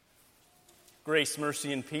Grace,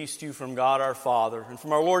 mercy, and peace to you from God our Father and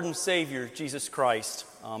from our Lord and Savior, Jesus Christ.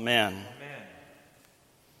 Amen. Amen.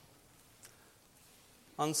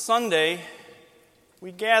 On Sunday,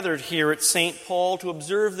 we gathered here at St. Paul to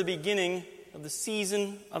observe the beginning of the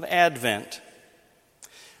season of Advent.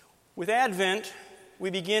 With Advent,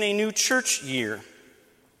 we begin a new church year.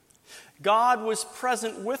 God was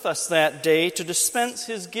present with us that day to dispense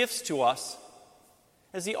His gifts to us,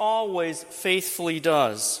 as He always faithfully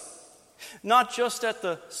does. Not just at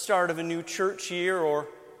the start of a new church year or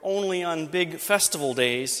only on big festival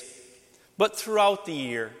days, but throughout the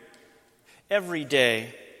year, every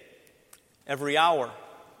day, every hour,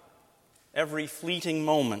 every fleeting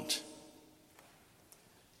moment.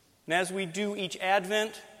 And as we do each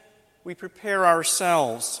Advent, we prepare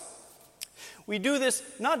ourselves. We do this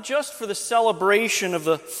not just for the celebration of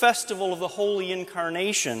the festival of the Holy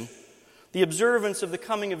Incarnation, the observance of the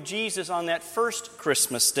coming of Jesus on that first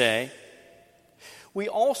Christmas day. We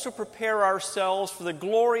also prepare ourselves for the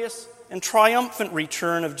glorious and triumphant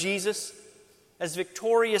return of Jesus as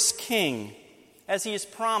victorious King, as He is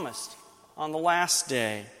promised on the last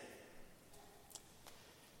day.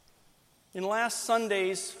 In last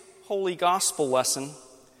Sunday's Holy Gospel lesson,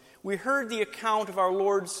 we heard the account of our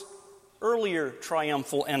Lord's earlier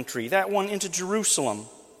triumphal entry, that one into Jerusalem.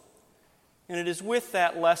 And it is with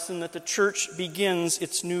that lesson that the church begins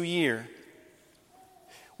its new year.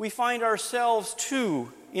 We find ourselves,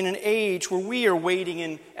 too, in an age where we are waiting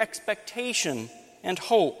in expectation and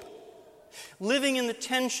hope, living in the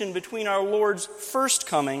tension between our Lord's first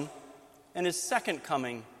coming and His second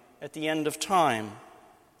coming at the end of time.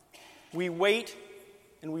 We wait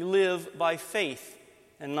and we live by faith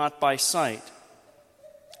and not by sight.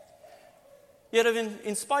 Yet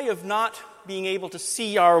in spite of not being able to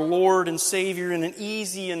see our Lord and Savior in an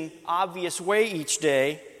easy and obvious way each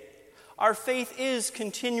day, our faith is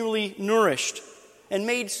continually nourished and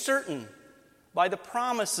made certain by the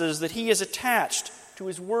promises that He has attached to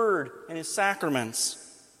His Word and His sacraments.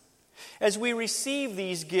 As we receive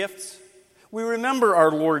these gifts, we remember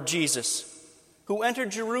our Lord Jesus, who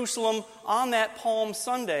entered Jerusalem on that Palm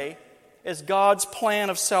Sunday as God's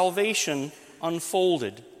plan of salvation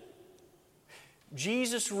unfolded.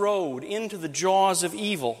 Jesus rode into the jaws of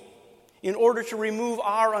evil in order to remove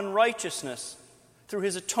our unrighteousness through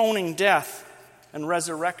His atoning death and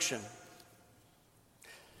resurrection.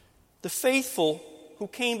 The faithful who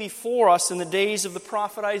came before us in the days of the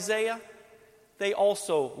prophet Isaiah, they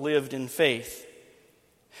also lived in faith.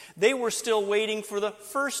 They were still waiting for the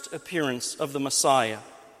first appearance of the Messiah.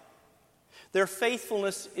 Their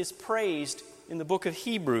faithfulness is praised in the book of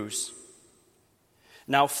Hebrews.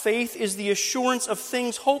 Now faith is the assurance of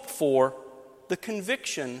things hoped for, the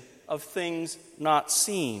conviction of things not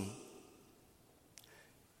seen.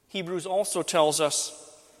 Hebrews also tells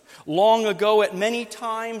us, long ago at many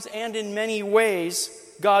times and in many ways,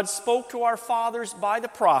 God spoke to our fathers by the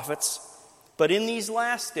prophets, but in these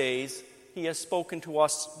last days He has spoken to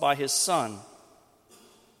us by His Son.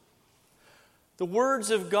 The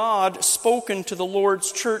words of God spoken to the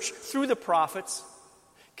Lord's church through the prophets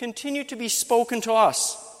continue to be spoken to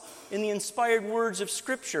us in the inspired words of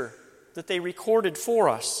Scripture that they recorded for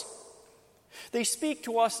us. They speak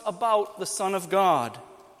to us about the Son of God.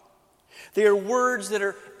 They are words that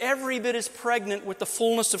are every bit as pregnant with the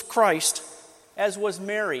fullness of Christ as was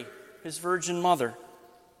Mary, His virgin mother.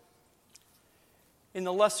 In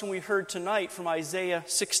the lesson we heard tonight from Isaiah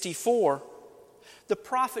 64, the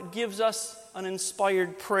prophet gives us an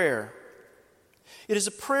inspired prayer. It is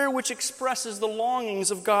a prayer which expresses the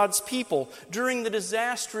longings of God's people during the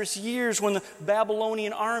disastrous years when the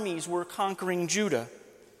Babylonian armies were conquering Judah.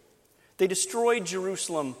 They destroyed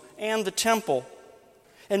Jerusalem and the temple,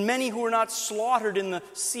 and many who were not slaughtered in the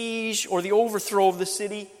siege or the overthrow of the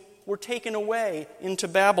city were taken away into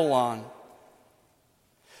Babylon.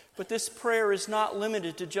 But this prayer is not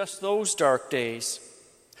limited to just those dark days,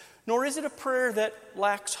 nor is it a prayer that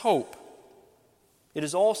lacks hope. It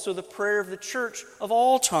is also the prayer of the church of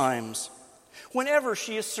all times, whenever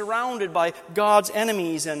she is surrounded by God's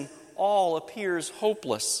enemies and all appears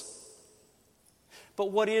hopeless.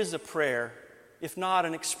 But what is a prayer, if not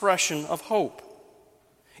an expression of hope?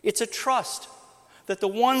 It's a trust that the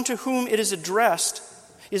one to whom it is addressed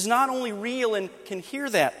is not only real and can hear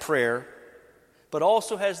that prayer, but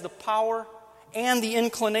also has the power and the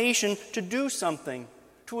inclination to do something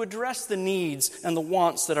to address the needs and the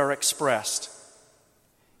wants that are expressed.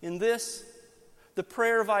 In this, the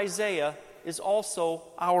prayer of Isaiah is also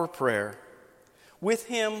our prayer. With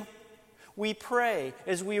him, we pray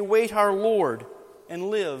as we await our Lord and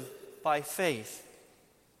live by faith.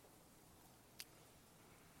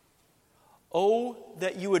 "Oh,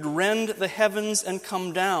 that you would rend the heavens and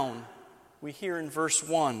come down," we hear in verse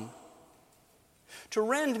 1. To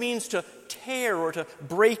rend means to tear or to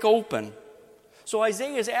break open. So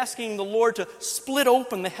Isaiah is asking the Lord to split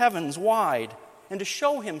open the heavens wide and to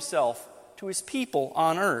show himself to his people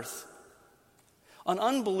on earth. An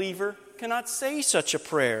unbeliever cannot say such a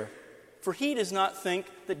prayer, for he does not think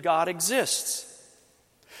that God exists.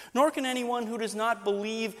 Nor can anyone who does not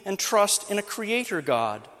believe and trust in a creator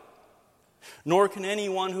God. Nor can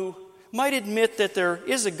anyone who might admit that there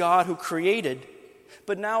is a God who created,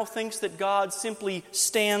 but now thinks that God simply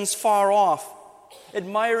stands far off,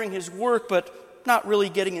 admiring his work but not really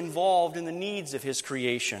getting involved in the needs of his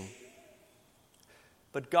creation.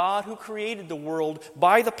 But God, who created the world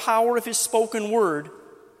by the power of his spoken word,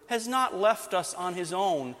 has not left us on his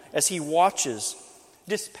own as he watches,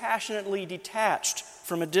 dispassionately detached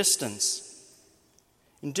from a distance.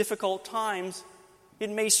 In difficult times, it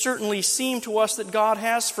may certainly seem to us that God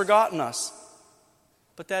has forgotten us,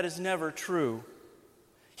 but that is never true.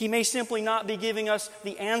 He may simply not be giving us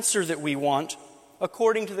the answer that we want,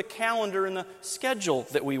 according to the calendar and the schedule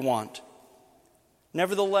that we want.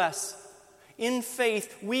 Nevertheless, in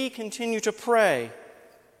faith, we continue to pray,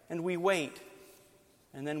 and we wait,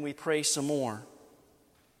 and then we pray some more.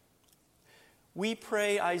 We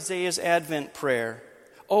pray Isaiah's Advent prayer,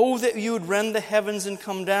 "Oh, that you would rend the heavens and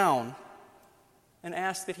come down," and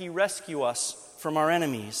ask that he rescue us from our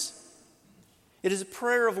enemies. It is a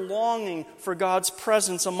prayer of longing for God's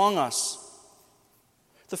presence among us.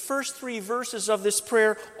 The first 3 verses of this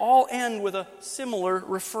prayer all end with a similar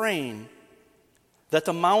refrain. "That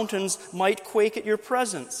the mountains might quake at your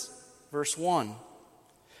presence," verse 1.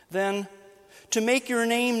 Then, "to make your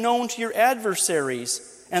name known to your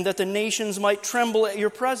adversaries, and that the nations might tremble at your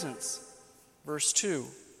presence," verse 2.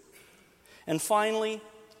 And finally,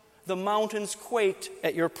 "the mountains quaked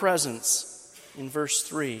at your presence," in verse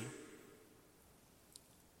 3.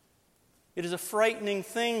 It is a frightening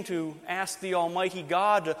thing to ask the Almighty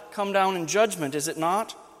God to come down in judgment, is it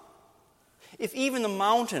not? If even the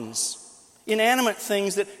mountains, inanimate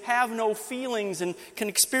things that have no feelings and can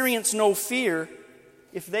experience no fear,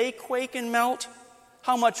 if they quake and melt,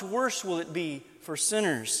 how much worse will it be for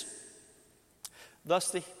sinners?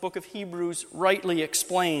 Thus the book of Hebrews rightly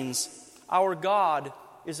explains, our God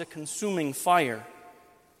is a consuming fire.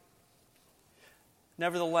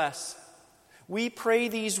 Nevertheless, we pray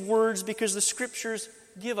these words because the Scriptures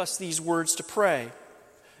give us these words to pray,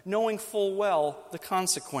 knowing full well the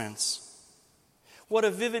consequence. What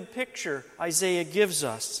a vivid picture Isaiah gives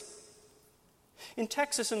us. In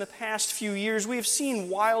Texas in the past few years, we have seen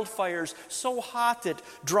wildfires so hot that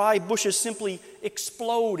dry bushes simply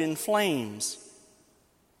explode in flames.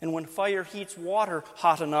 And when fire heats water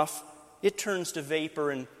hot enough, it turns to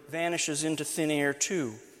vapor and vanishes into thin air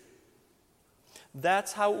too.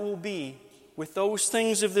 That's how it will be with those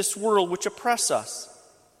things of this world which oppress us,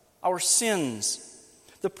 our sins,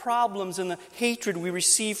 the problems and the hatred we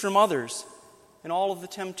receive from others, and all of the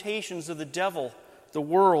temptations of the devil, the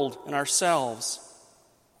world, and ourselves.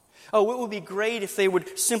 Oh, it would be great if they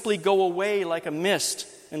would simply go away like a mist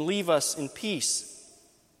and leave us in peace.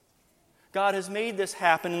 God has made this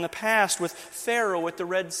happen in the past with Pharaoh at the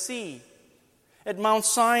Red Sea, at Mount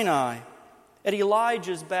Sinai, at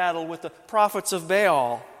Elijah's battle with the prophets of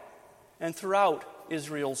Baal, and throughout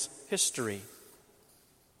Israel's history.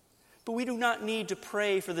 But we do not need to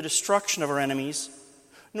pray for the destruction of our enemies,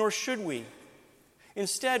 nor should we.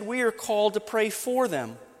 Instead, we are called to pray for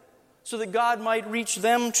them, so that God might reach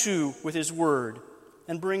them too with His word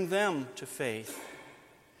and bring them to faith.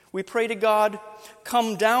 We pray to God,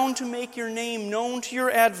 "Come down to make your name known to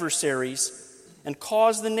your adversaries and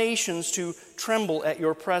cause the nations to tremble at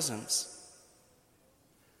your presence."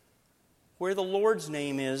 Where the Lord's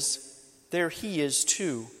name is, there He is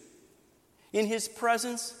too. In His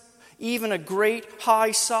presence, even a great,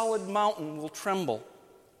 high, solid mountain will tremble.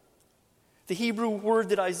 The Hebrew word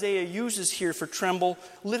that Isaiah uses here for tremble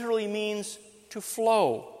literally means to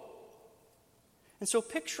flow. And so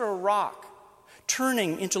picture a rock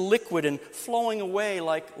turning into liquid and flowing away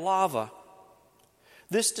like lava.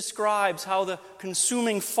 This describes how the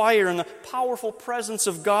consuming fire and the powerful presence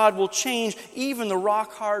of God will change even the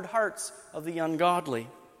rock-hard hearts of the ungodly.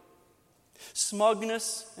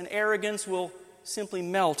 Smugness and arrogance will simply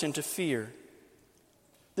melt into fear.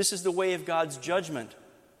 This is the way of God's judgment,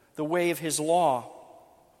 the way of His law.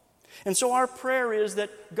 And so our prayer is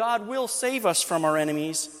that God will save us from our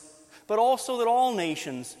enemies, but also that all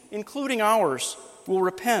nations, including ours, will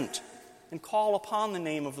repent and call upon the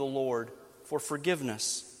name of the Lord for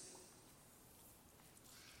forgiveness.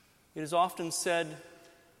 It is often said,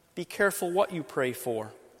 be careful what you pray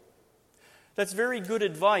for. That's very good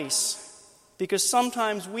advice, because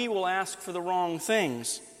sometimes we will ask for the wrong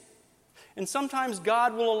things. And sometimes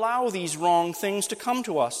God will allow these wrong things to come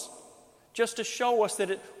to us, just to show us that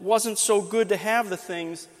it wasn't so good to have the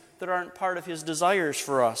things that aren't part of His desires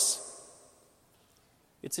for us.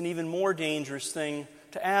 It's an even more dangerous thing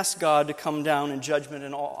to ask God to come down in judgment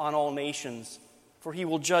on all nations, for He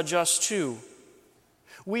will judge us too.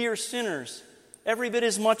 We are sinners, every bit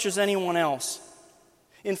as much as anyone else.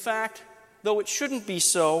 In fact, though it shouldn't be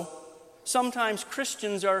so, sometimes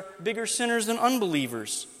Christians are bigger sinners than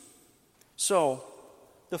unbelievers. So,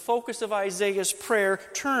 the focus of Isaiah's prayer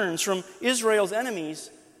turns from Israel's enemies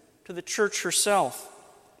to the church herself,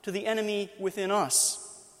 to the enemy within us.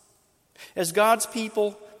 As God's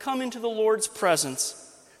people come into the Lord's presence,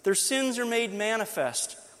 their sins are made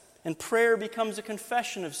manifest, and prayer becomes a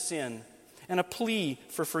confession of sin and a plea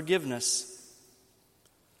for forgiveness.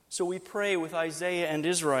 So we pray with Isaiah and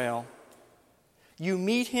Israel. You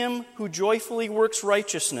meet him who joyfully works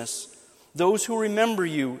righteousness, those who remember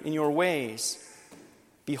you in your ways.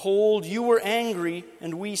 Behold, you were angry,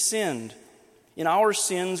 and we sinned. In our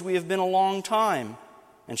sins we have been a long time,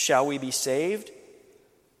 and shall we be saved?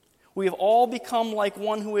 We have all become like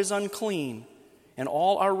one who is unclean, and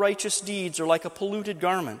all our righteous deeds are like a polluted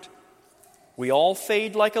garment. We all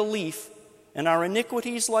fade like a leaf, and our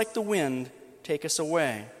iniquities like the wind take us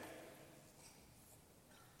away.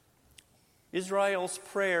 Israel's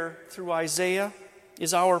prayer through Isaiah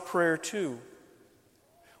is our prayer too.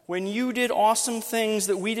 When you did awesome things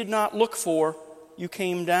that we did not look for, you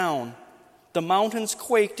came down. The mountains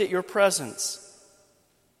quaked at your presence.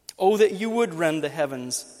 Oh, that you would rend the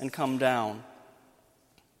heavens and come down.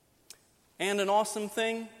 And an awesome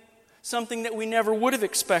thing, something that we never would have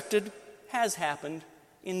expected, has happened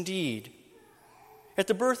indeed. At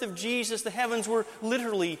the birth of Jesus, the heavens were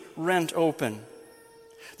literally rent open.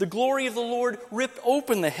 The glory of the Lord ripped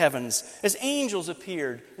open the heavens as angels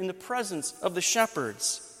appeared in the presence of the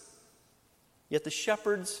shepherds. Yet the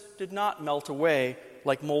shepherds did not melt away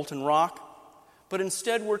like molten rock, but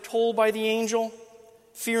instead were told by the angel,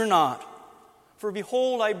 "Fear not, for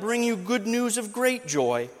behold, I bring you good news of great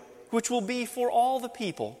joy, which will be for all the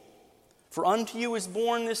people. For unto you is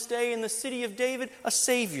born this day in the city of David a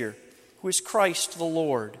Savior, who is Christ the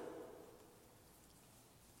Lord."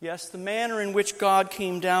 Yes, the manner in which God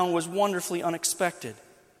came down was wonderfully unexpected.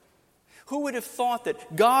 Who would have thought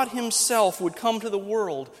that God Himself would come to the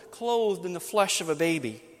world clothed in the flesh of a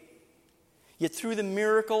baby? Yet through the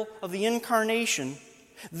miracle of the incarnation,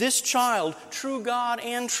 this child, true God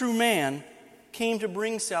and true man, came to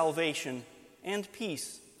bring salvation and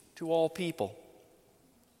peace to all people.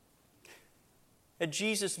 At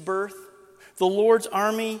Jesus' birth, the Lord's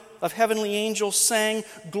army of heavenly angels sang,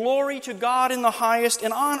 "Glory to God in the highest,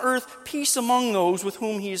 and on earth peace among those with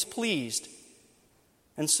whom He is pleased."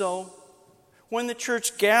 And so, when the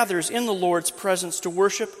church gathers in the Lord's presence to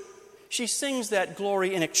worship, she sings that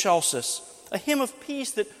Glory in Excelsis, a hymn of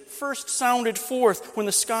peace that first sounded forth when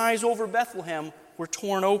the skies over Bethlehem were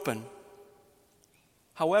torn open.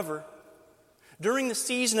 However, during the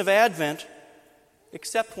season of Advent,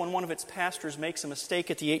 except when one of its pastors makes a mistake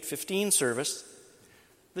at the 8:15 service,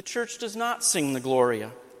 the church does not sing the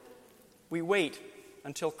Gloria. We wait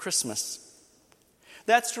until Christmas.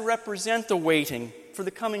 That's to represent the waiting for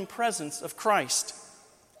the coming presence of Christ.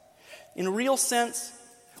 In a real sense,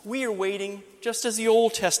 we are waiting just as the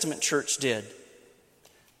Old Testament church did.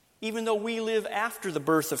 Even though we live after the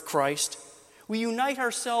birth of Christ, we unite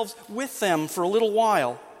ourselves with them for a little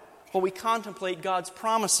while we contemplate God's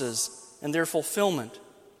promises and their fulfillment.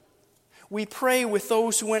 We pray with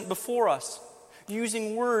those who went before us,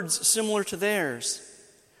 using words similar to theirs.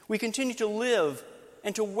 We continue to live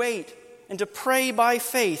and to wait and to pray by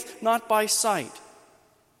faith, not by sight.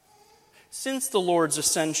 Since the Lord's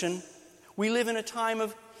ascension, we live in a time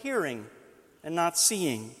of hearing and not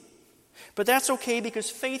seeing. But that's okay, because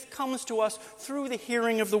faith comes to us through the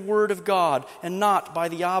hearing of the Word of God and not by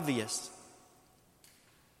the obvious.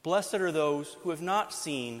 Blessed are those who have not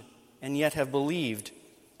seen and yet have believed,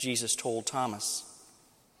 Jesus told Thomas.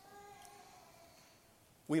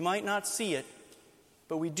 We might not see it,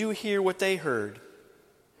 but we do hear what they heard.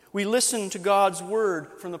 We listen to God's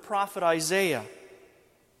word from the prophet Isaiah.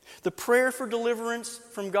 The prayer for deliverance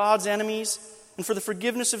from God's enemies and for the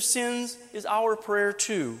forgiveness of sins is our prayer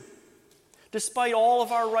too. Despite all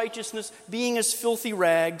of our righteousness being as filthy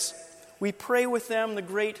rags, we pray with them the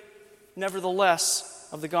great nevertheless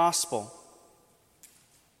of the gospel.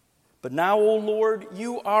 But now, O Lord,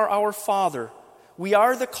 you are our Father. We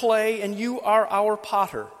are the clay, and you are our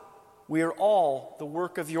potter. We are all the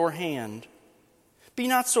work of your hand. Be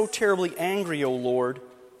not so terribly angry, O Lord.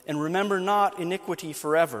 and remember not iniquity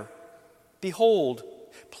forever. Behold,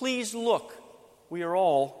 please look, we are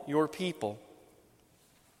all your people.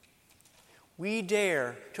 We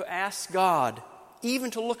dare to ask God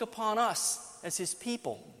even to look upon us as His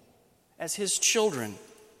people, as His children.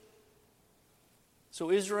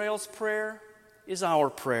 So Israel's prayer is our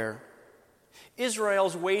prayer.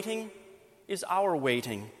 Israel's waiting is our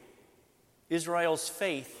waiting. Israel's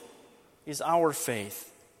faith is our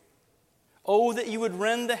faith. Oh, that you would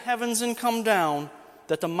rend the heavens and come down,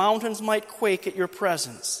 that the mountains might quake at your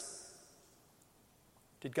presence.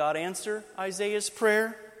 Did God answer Isaiah's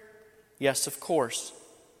prayer? Yes, of course.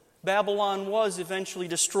 Babylon was eventually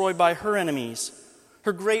destroyed by her enemies.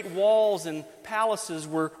 Her great walls and palaces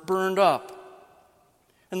were burned up.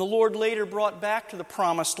 And the Lord later brought back to the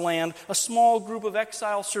promised land a small group of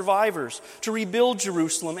exile survivors to rebuild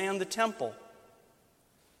Jerusalem and the temple.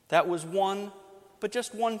 That was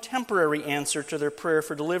just one temporary answer to their prayer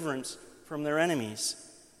for deliverance from their enemies.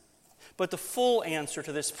 But the full answer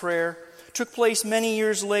to this prayer took place many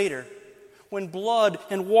years later, when blood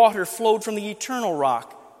and water flowed from the eternal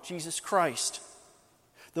rock, Jesus Christ.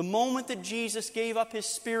 The moment that Jesus gave up His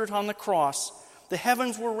Spirit on the cross, the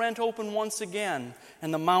heavens were rent open once again,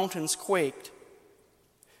 and the mountains quaked.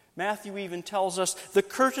 Matthew even tells us the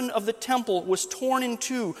curtain of the temple was torn in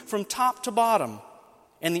two from top to bottom,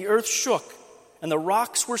 and the earth shook, and the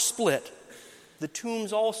rocks were split. The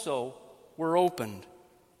tombs also were opened.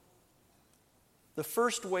 The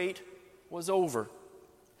first wait was over.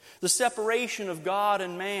 The separation of God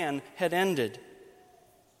and man had ended.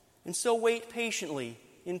 And so wait patiently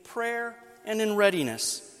in prayer and in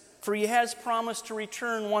readiness, for He has promised to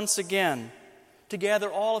return once again to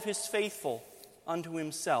gather all of His faithful unto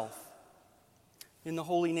Himself. In the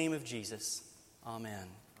holy name of Jesus,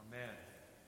 amen.